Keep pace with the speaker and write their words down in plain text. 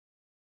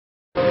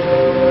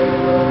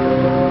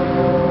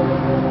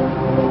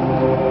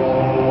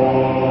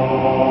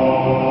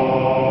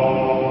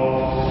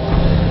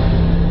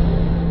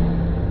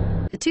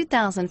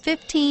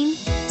2015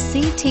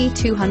 CT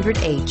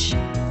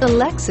 200H. The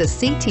Lexus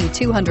CT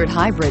 200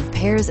 Hybrid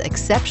pairs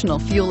exceptional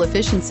fuel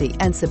efficiency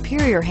and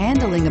superior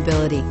handling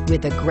ability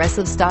with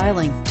aggressive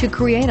styling to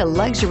create a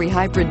luxury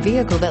hybrid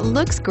vehicle that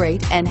looks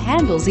great and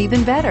handles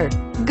even better.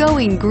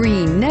 Going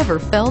green never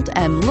felt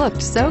and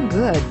looked so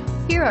good.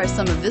 Here are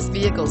some of this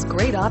vehicle's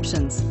great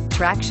options: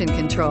 traction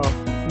control,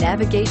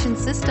 navigation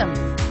system,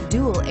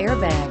 dual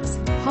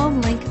airbags,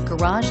 HomeLink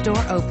garage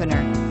door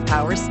opener,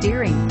 power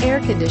steering, air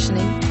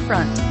conditioning,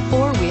 front,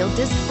 four-wheel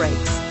disc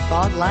brakes,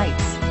 fog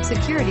lights,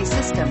 security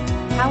system,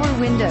 power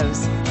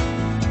windows.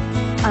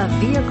 A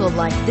vehicle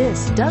like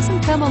this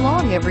doesn't come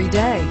along every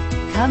day.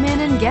 Come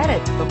in and get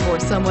it before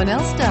someone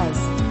else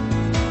does.